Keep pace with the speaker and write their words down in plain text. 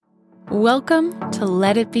Welcome to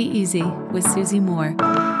Let It Be Easy with Susie Moore.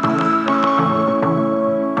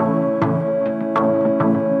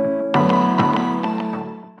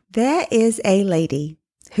 There is a lady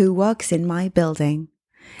who works in my building,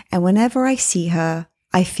 and whenever I see her,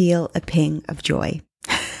 I feel a ping of joy.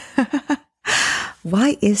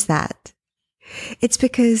 Why is that? It's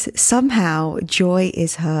because somehow joy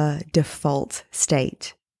is her default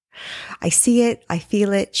state. I see it, I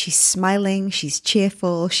feel it, she's smiling, she's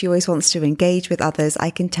cheerful, she always wants to engage with others.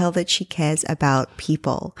 I can tell that she cares about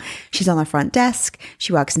people. She's on the front desk,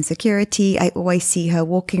 she works in security. I always see her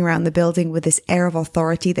walking around the building with this air of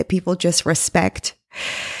authority that people just respect.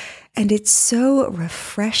 And it's so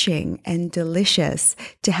refreshing and delicious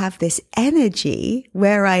to have this energy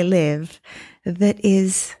where I live that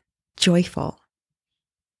is joyful.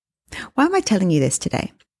 Why am I telling you this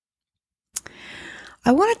today?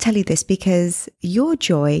 I want to tell you this because your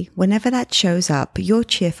joy, whenever that shows up, your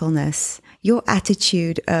cheerfulness, your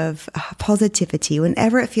attitude of positivity,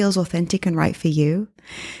 whenever it feels authentic and right for you,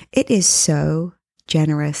 it is so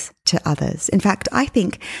generous to others. In fact, I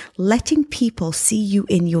think letting people see you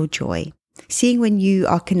in your joy, seeing when you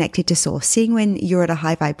are connected to source, seeing when you're at a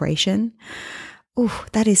high vibration,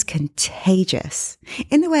 that is contagious.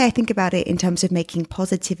 In the way I think about it in terms of making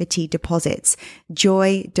positivity deposits,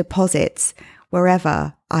 joy deposits,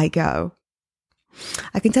 wherever I go.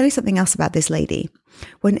 I can tell you something else about this lady.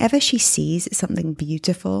 Whenever she sees something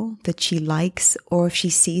beautiful that she likes, or if she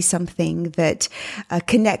sees something that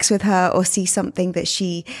connects with her, or sees something that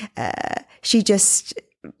she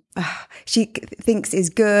thinks is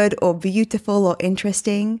good or beautiful or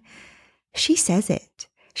interesting, she says it.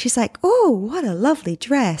 She's like, "Oh, what a lovely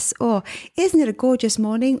dress," or "Isn't it a gorgeous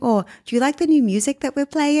morning?" or "Do you like the new music that we're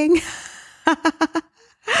playing?"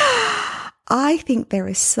 I think there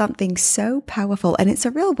is something so powerful, and it's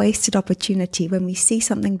a real wasted opportunity when we see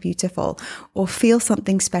something beautiful or feel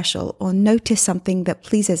something special or notice something that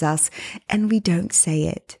pleases us and we don't say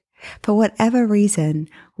it. For whatever reason,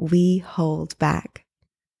 we hold back.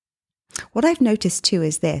 What I've noticed too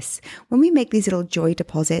is this: when we make these little joy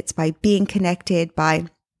deposits by being connected, by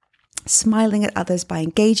smiling at others, by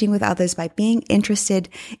engaging with others, by being interested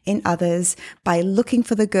in others, by looking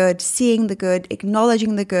for the good, seeing the good,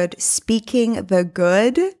 acknowledging the good, speaking the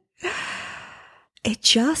good, it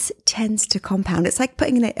just tends to compound. It's like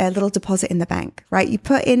putting in a little deposit in the bank, right? You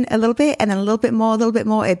put in a little bit and then a little bit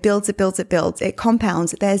more, it builds, it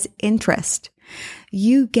compounds. There's interest.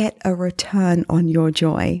 You get a return on your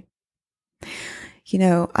joy. You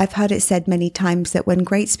know, I've heard it said many times that when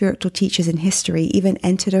great spiritual teachers in history even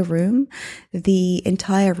entered a room, the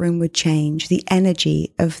entire room would change. The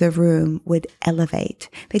energy of the room would elevate.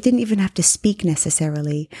 They didn't even have to speak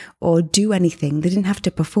necessarily or do anything. They didn't have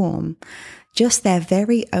to perform. Just their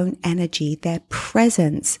very own energy, their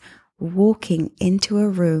presence walking into a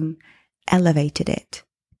room elevated it.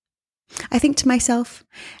 I think to myself,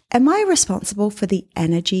 am I responsible for the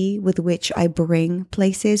energy with which I bring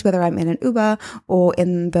places, whether I'm in an Uber or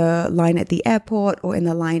in the line at the airport or in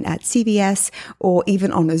the line at CVS or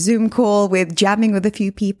even on a Zoom call with jamming with a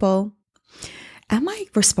few people? Am I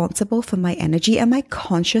responsible for my energy? Am I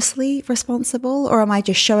consciously responsible, or am I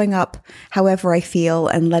just showing up however I feel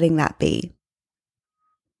and letting that be?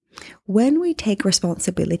 When we take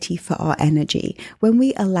responsibility for our energy, when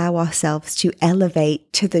we allow ourselves to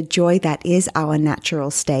elevate to the joy that is our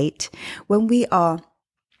natural state, when we are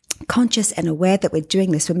conscious and aware that we're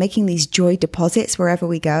doing this, we're making these joy deposits wherever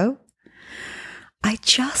we go, I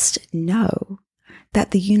just know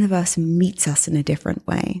that the universe meets us in a different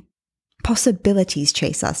way. Possibilities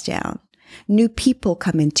chase us down. New people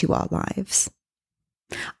come into our lives.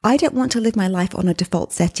 I don't want to live my life on a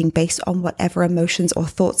default setting based on whatever emotions or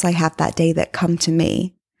thoughts I have that day that come to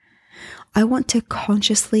me. I want to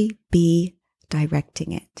consciously be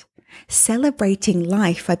directing it, celebrating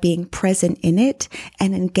life by being present in it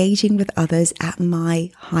and engaging with others at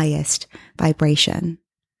my highest vibration.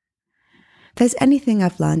 If there's anything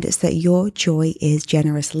I've learned, it's that your joy is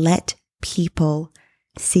generous. Let people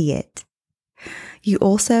see it. You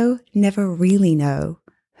also never really know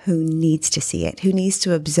who needs to see it, who needs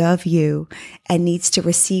to observe you and needs to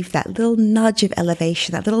receive that little nudge of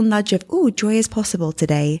elevation, that little nudge of, joy is possible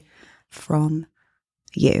today from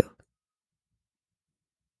you.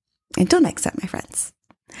 Until next time, my friends.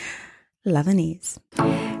 Love and ease.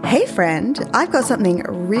 Hey friend, I've got something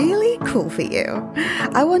really cool for you.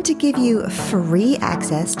 I want to give you free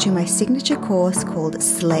access to my signature course called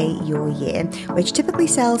Slay Your Year, which typically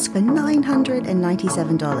sells for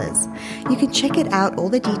 $997. You can check it out, all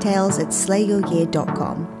the details at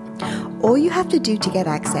slayyouryear.com. All you have to do to get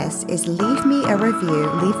access is leave me a review.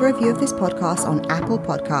 Leave a review of this podcast on Apple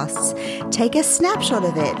Podcasts. Take a snapshot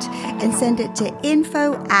of it and send it to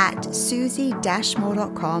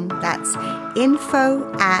info@susie-moore.com. That's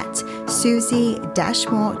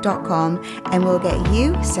info@susie-moore.com, and we'll get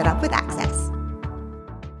you set up with access.